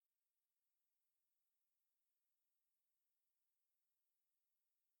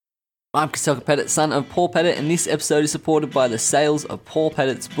I'm Christopher Pettit, son of Paul Pettit, and this episode is supported by the sales of Paul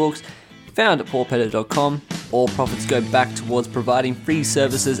Pettit's books, found at paulpettit.com. All profits go back towards providing free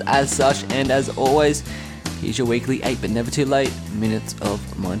services as such, and as always, here's your weekly 8 but never too late minutes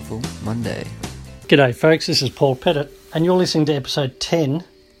of Mindful Monday. G'day folks, this is Paul Pettit, and you're listening to episode 10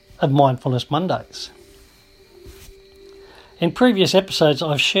 of Mindfulness Mondays. In previous episodes,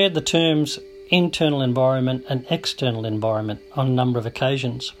 I've shared the terms internal environment and external environment on a number of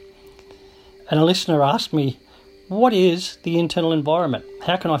occasions. And a listener asked me, what is the internal environment?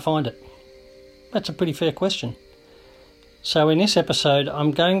 How can I find it? That's a pretty fair question. So in this episode,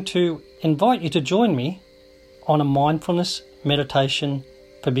 I'm going to invite you to join me on a mindfulness meditation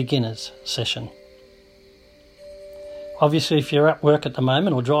for beginners session. Obviously, if you're at work at the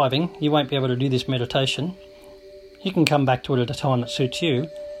moment or driving, you won't be able to do this meditation. You can come back to it at a time that suits you,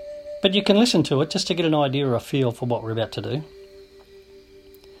 but you can listen to it just to get an idea or a feel for what we're about to do.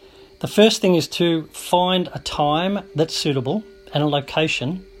 The first thing is to find a time that's suitable and a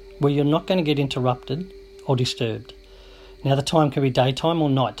location where you're not going to get interrupted or disturbed. Now, the time can be daytime or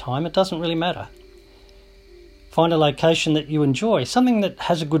nighttime, it doesn't really matter. Find a location that you enjoy, something that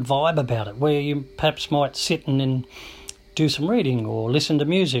has a good vibe about it, where you perhaps might sit and then do some reading or listen to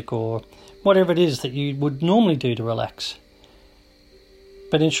music or whatever it is that you would normally do to relax.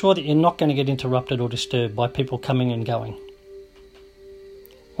 But ensure that you're not going to get interrupted or disturbed by people coming and going.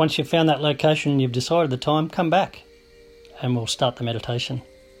 Once you've found that location and you've decided the time, come back and we'll start the meditation.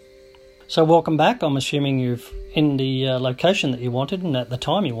 So welcome back. I'm assuming you've in the location that you wanted and at the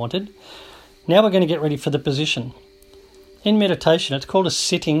time you wanted. Now we're going to get ready for the position. In meditation, it's called a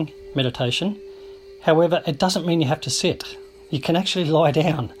sitting meditation. However, it doesn't mean you have to sit. You can actually lie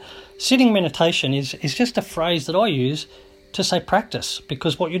down. Sitting meditation is just a phrase that I use to say practice,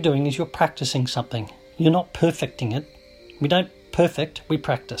 because what you're doing is you're practicing something. You're not perfecting it. We don't perfect, we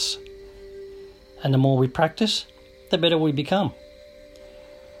practice. And the more we practice, the better we become.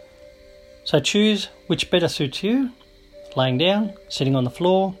 So choose which better suits you, laying down, sitting on the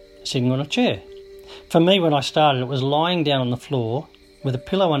floor, sitting on a chair. For me, when I started, it was lying down on the floor with a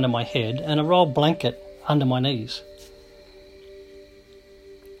pillow under my head and a rolled blanket under my knees.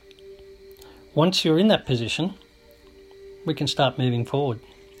 Once you're in that position, we can start moving forward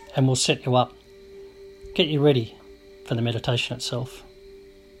and we'll set you up, get you ready for the meditation itself.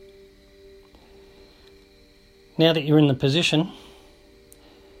 Now that you're in the position,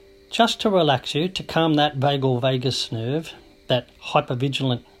 just to relax you, to calm that vagal vagus nerve, that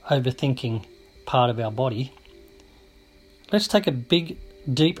hypervigilant overthinking part of our body, let's take a big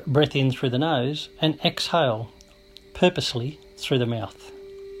deep breath in through the nose and exhale purposely through the mouth.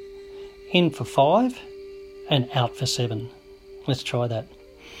 In for 5 and out for 7. Let's try that.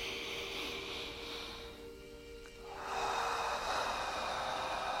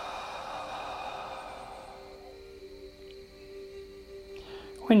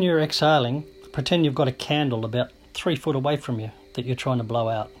 When you're exhaling, pretend you've got a candle about 3 foot away from you that you're trying to blow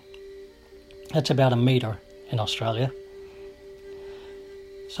out. That's about 1 metre in Australia.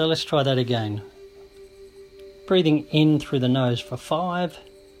 So let's try that again. Breathing in through the nose for 5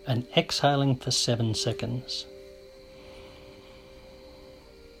 and exhaling for 7 seconds.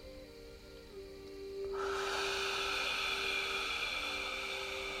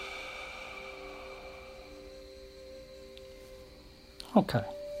 Okay.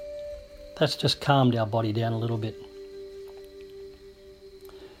 That's just calmed our body down a little bit.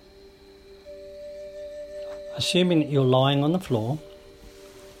 Assuming that you're lying on the floor,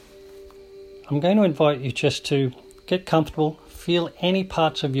 I'm going to invite you just to get comfortable, feel any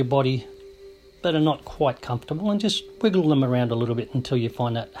parts of your body that are not quite comfortable and just wiggle them around a little bit until you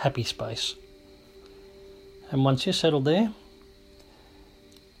find that happy space. And once you're settled there,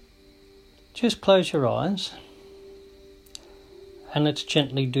 just close your eyes. And let's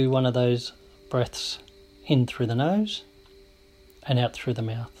gently do one of those breaths in through the nose and out through the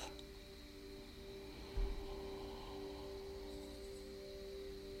mouth.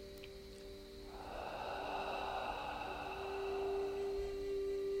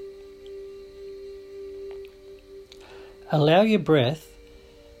 Allow your breath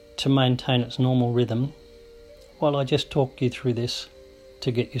to maintain its normal rhythm while I just talk you through this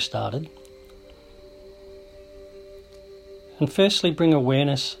to get you started. And firstly, bring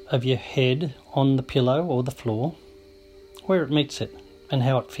awareness of your head on the pillow or the floor, where it meets it and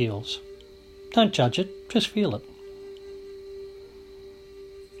how it feels. Don't judge it, just feel it.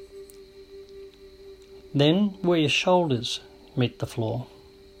 Then where your shoulders meet the floor.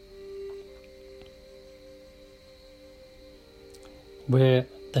 Where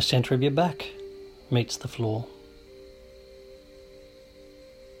the centre of your back meets the floor.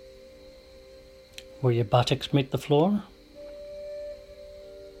 where your buttocks meet the floor,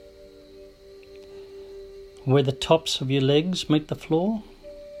 where the tops of your legs meet the floor,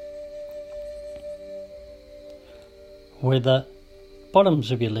 where the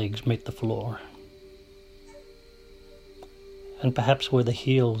bottoms of your legs meet the floor, and perhaps where the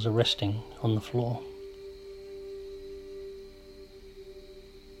heels are resting on the floor.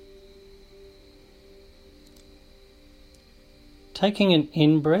 Taking an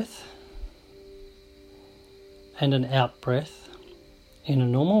in-breath and an out-breath in a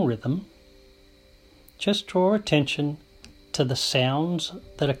normal rhythm, just draw attention to the sounds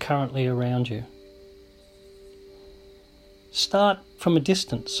that are currently around you. Start from a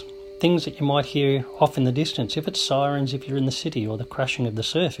distance, things that you might hear off in the distance, if it's sirens if you're in the city, or the crashing of the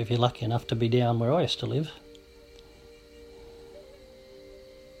surf if you're lucky enough to be down where I used to live.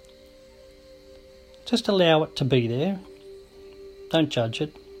 Just allow it to be there. Don't judge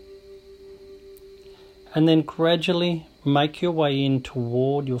it. And then gradually make your way in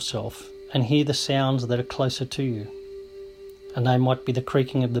toward yourself and hear the sounds that are closer to you. And they might be the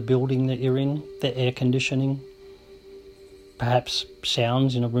creaking of the building that you're in, the air conditioning, perhaps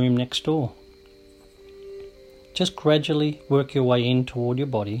sounds in a room next door. Just gradually work your way in toward your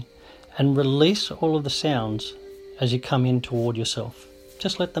body and release all of the sounds as you come in toward yourself.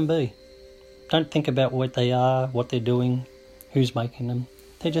 Just let them be. Don't think about what they are, what they're doing, who's making them.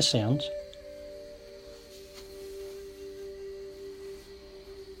 They're just sounds.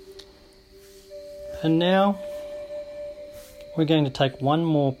 And now we're going to take one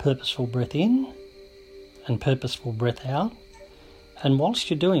more purposeful breath in and purposeful breath out. And whilst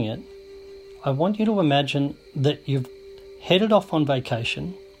you're doing it, I want you to imagine that you've headed off on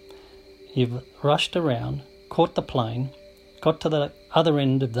vacation, you've rushed around, caught the plane, got to the other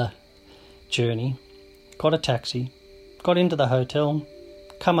end of the journey, got a taxi, got into the hotel,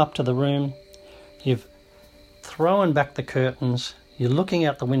 come up to the room, you've thrown back the curtains, you're looking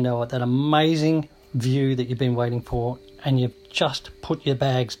out the window at that amazing view that you've been waiting for, and you've just put your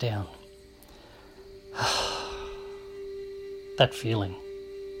bags down. That feeling.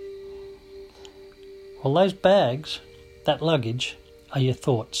 Well, those bags, that luggage, are your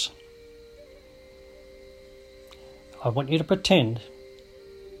thoughts. I want you to pretend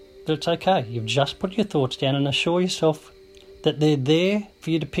that it's okay. You've just put your thoughts down and assure yourself that they're there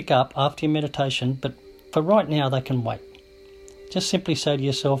for you to pick up after your meditation, but for right now they can wait. Just simply say to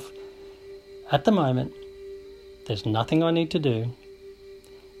yourself, at the moment, there's nothing I need to do,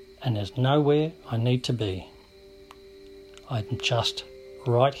 and there's nowhere I need to be. I'm just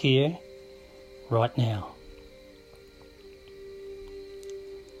right here, right now.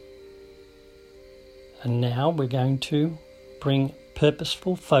 And now we're going to bring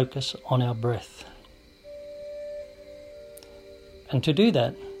purposeful focus on our breath. And to do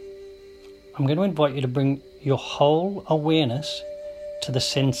that, I'm going to invite you to bring your whole awareness to the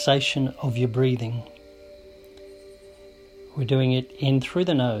sensation of your breathing. We're doing it in through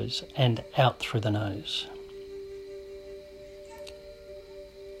the nose and out through the nose.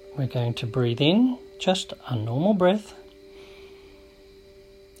 We're going to breathe in, just a normal breath,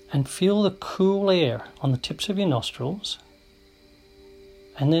 and feel the cool air on the tips of your nostrils.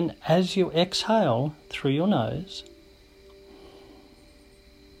 And then as you exhale through your nose,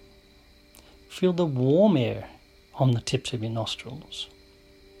 feel the warm air on the tips of your nostrils.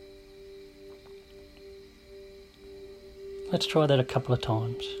 Let's try that a couple of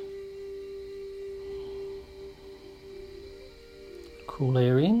times. Cool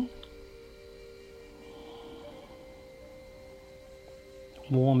air in,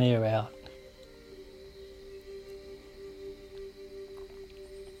 warm air out.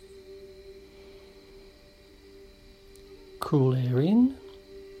 Cool air in,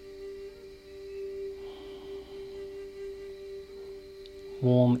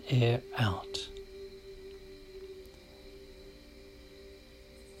 warm air out.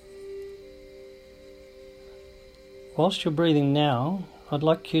 Whilst you're breathing now, I'd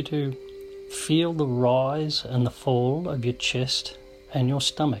like you to feel the rise and the fall of your chest and your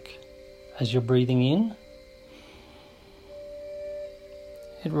stomach as you're breathing in.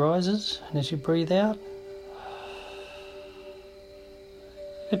 It rises, and as you breathe out,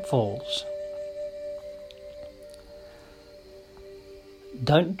 it falls.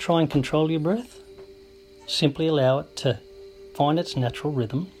 Don't try and control your breath. Simply allow it to find its natural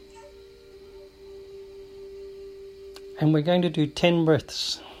rhythm. And we're going to do 10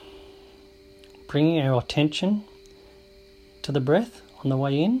 breaths, bringing our attention to the breath on the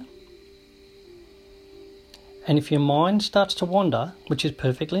way in. And if your mind starts to wander, which is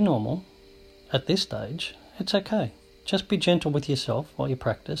perfectly normal at this stage, it's okay. Just be gentle with yourself while you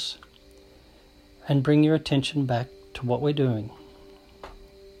practice. and bring your attention back to what we're doing.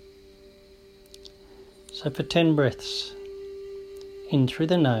 So for 10 breaths, in through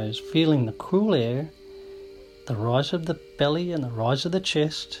the nose, feeling the cool air, the rise of the belly and the rise of the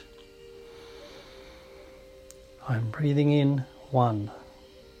chest. I'm breathing in 1.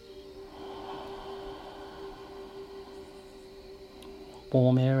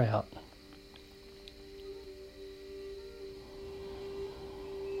 Warm air out.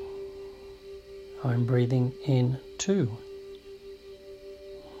 I'm breathing in 2.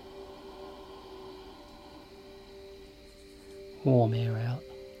 Warm air out.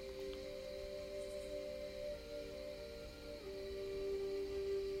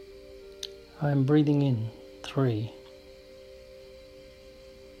 I'm breathing in 3.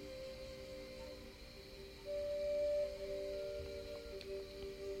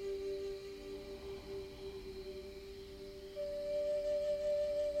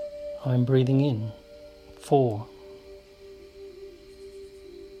 I'm breathing in 4.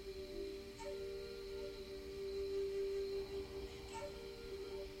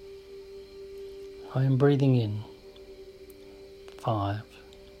 I am breathing in 5.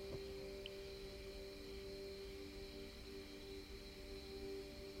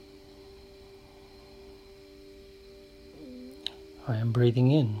 I am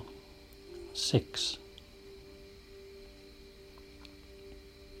breathing in 6.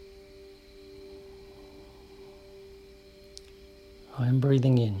 I am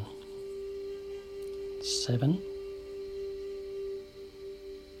breathing in 7.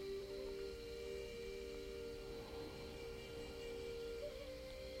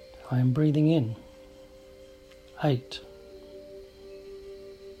 I am breathing in 8.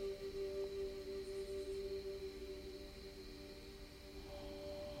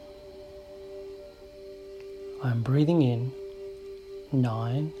 I am breathing in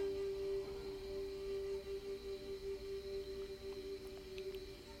 9.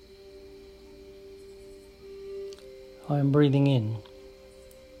 I am breathing in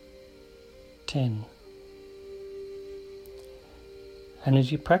 10. And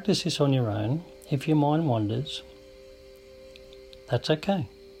as you practice this on your own, if your mind wanders, that's okay.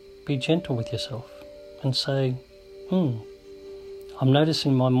 Be gentle with yourself and say, I'm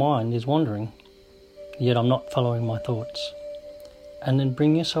noticing my mind is wandering, yet I'm not following my thoughts. And then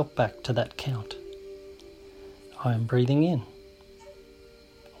bring yourself back to that count. I am breathing in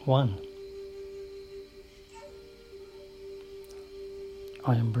 1.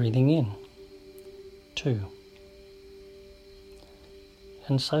 I am breathing in 2.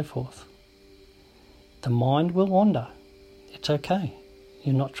 And so forth. The mind will wander. It's okay.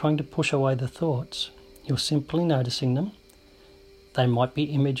 You're not trying to push away the thoughts. You're simply noticing them. They might be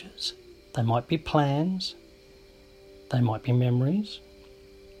images. They might be plans. They might be memories.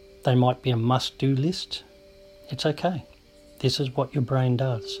 They might be a must-do list. It's okay. This is what your brain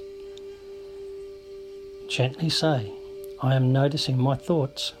does. Gently say, I am noticing my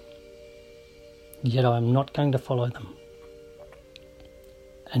thoughts, yet I am not going to follow them.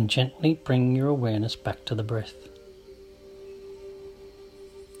 And gently bring your awareness back to the breath.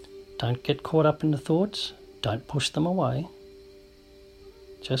 Don't get caught up in the thoughts. Don't push them away.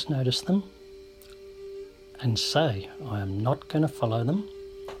 Just notice them and say, I am not going to follow them,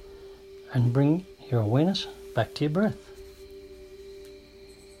 and bring your awareness back to your breath.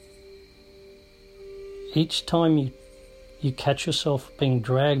 Each time you catch yourself being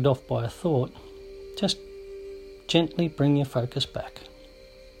dragged off by a thought, just gently bring your focus back.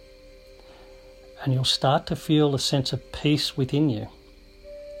 And you'll start to feel a sense of peace within you.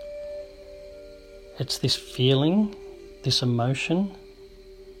 It's this feeling, this emotion,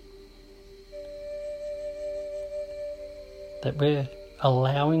 that we're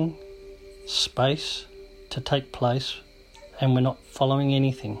allowing space to take place and we're not following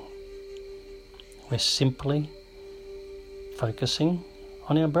anything. We're simply focusing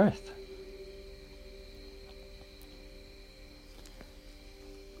on our breath.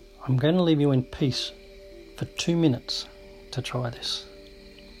 I'm going to leave you in peace for 2 minutes to try this.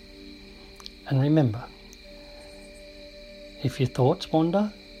 And remember, if your thoughts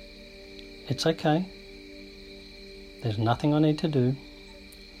wander, it's okay. There's nothing I need to do.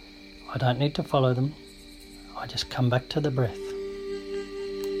 I don't need to follow them. I just come back to the breath.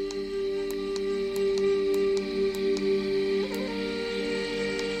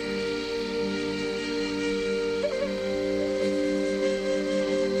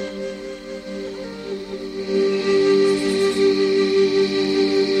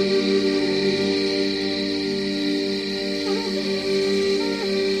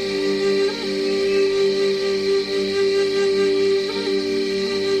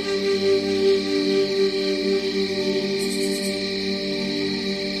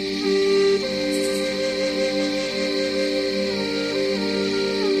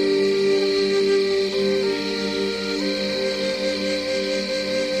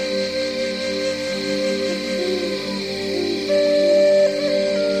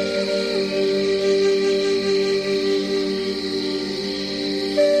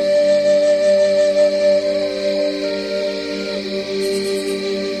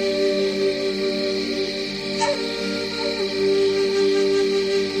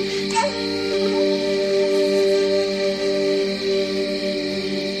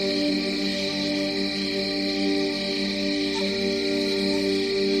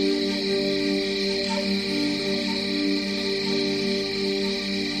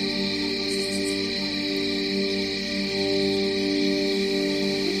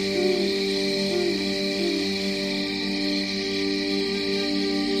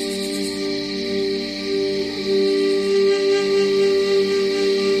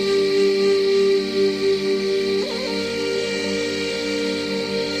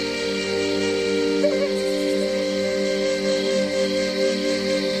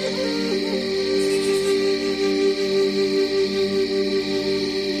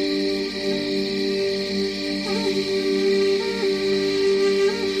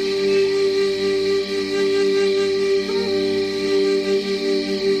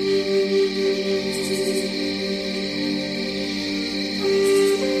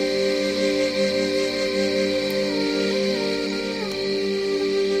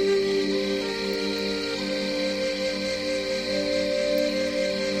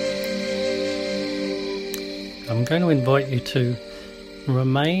 I'm going to invite you to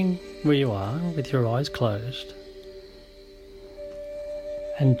remain where you are with your eyes closed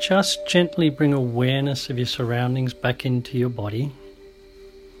and just gently bring awareness of your surroundings back into your body.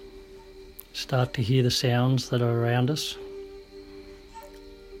 Start to hear the sounds that are around us.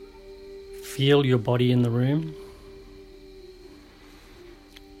 Feel your body in the room.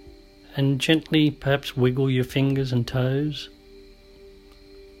 And gently perhaps wiggle your fingers and toes.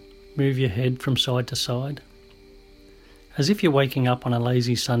 Move your head from side to side. As if you're waking up on a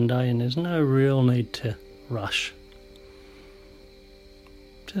lazy Sunday and there's no real need to rush.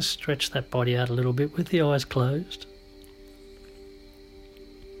 Just stretch that body out a little bit with the eyes closed.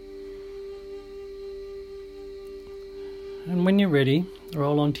 And when you're ready,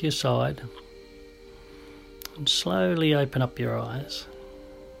 roll onto your side and slowly open up your eyes.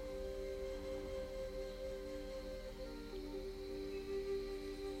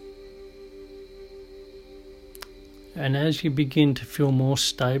 And as you begin to feel more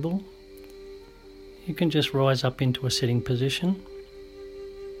stable, you can just rise up into a sitting position.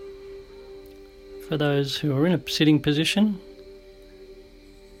 For those who are in a sitting position,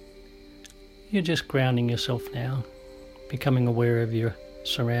 you're just grounding yourself now, becoming aware of your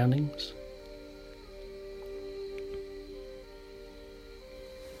surroundings.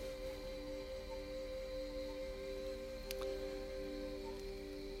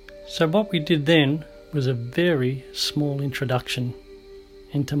 So what we did then was a very small introduction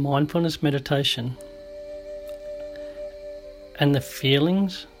into mindfulness meditation and the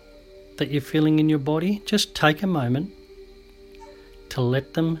feelings that you're feeling in your body. Just take a moment to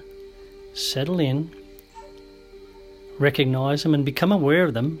let them settle in, recognize them and become aware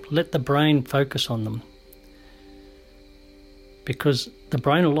of them. Let the brain focus on them, because the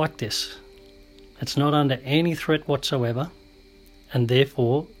brain will like this. It's not under any threat whatsoever, and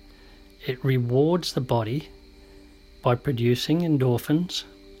therefore it rewards the body by producing endorphins,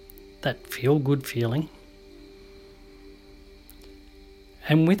 that feel-good feeling.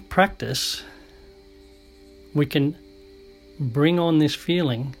 And with practice, we can bring on this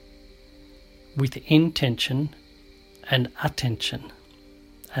feeling with intention and attention,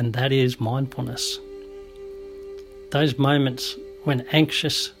 and that is mindfulness. Those moments when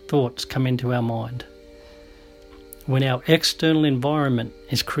anxious thoughts come into our mind, when our external environment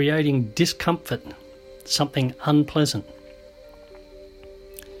is creating discomfort, something unpleasant.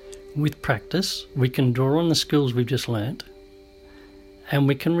 With practice, we can draw on the skills we've just learnt, and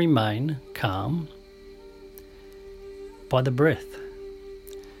we can remain calm by the breath.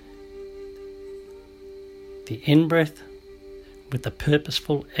 The in-breath with the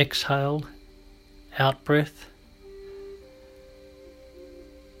purposeful exhale, out-breath,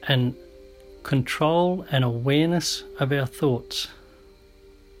 and control and awareness of our thoughts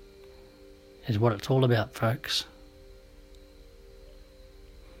is what it's all about, folks.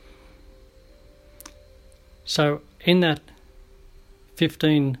 So in that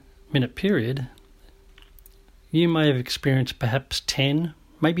 15-minute period, you may have experienced perhaps 10,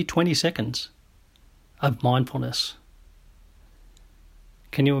 maybe 20 seconds of mindfulness.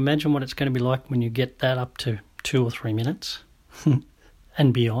 Can you imagine what it's going to be like when you get that up to 2 or 3 minutes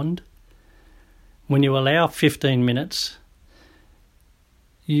and beyond? When you allow 15 minutes,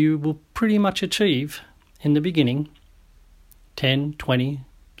 you will pretty much achieve, in the beginning, 10, 20,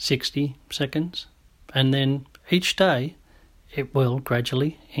 60 seconds. And then each day, it will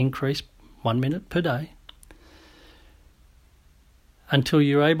gradually increase 1 minute per day until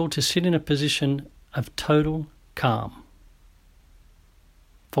you're able to sit in a position of total calm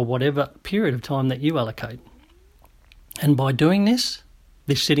for whatever period of time that you allocate. And by doing this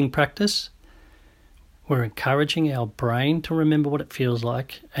sitting practice, we're encouraging our brain to remember what it feels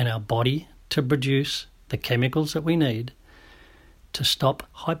like and our body to produce the chemicals that we need to stop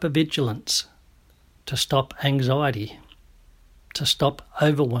hypervigilance, to stop anxiety, to stop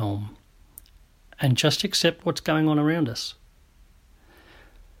overwhelm, and just accept what's going on around us.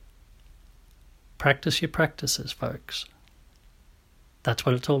 Practice your practices, folks. That's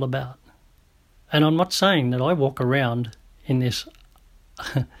what it's all about. And I'm not saying that I walk around in this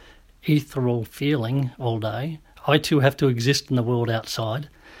ethereal feeling all day. I too have to exist in the world outside.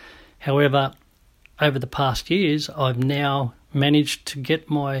 However, over the past years, I've now managed to get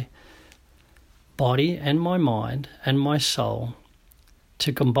my body and my mind and my soul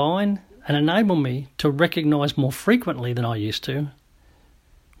to combine and enable me to recognise more frequently than I used to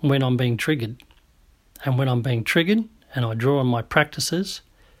when I'm being triggered. And when I'm being triggered and I draw on my practices,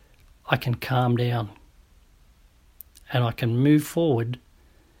 I can calm down and I can move forward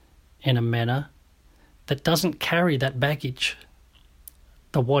in a manner that doesn't carry that baggage,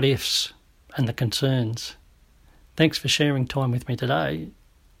 the what-ifs and the concerns Thanks for sharing time with me today.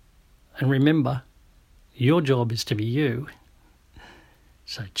 And remember, your job is to be you.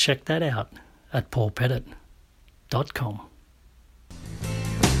 So check that out at paulpettit.com.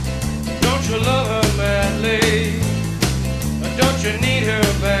 Don't you love her madly? Or don't you need her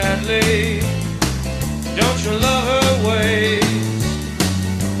badly? Don't you love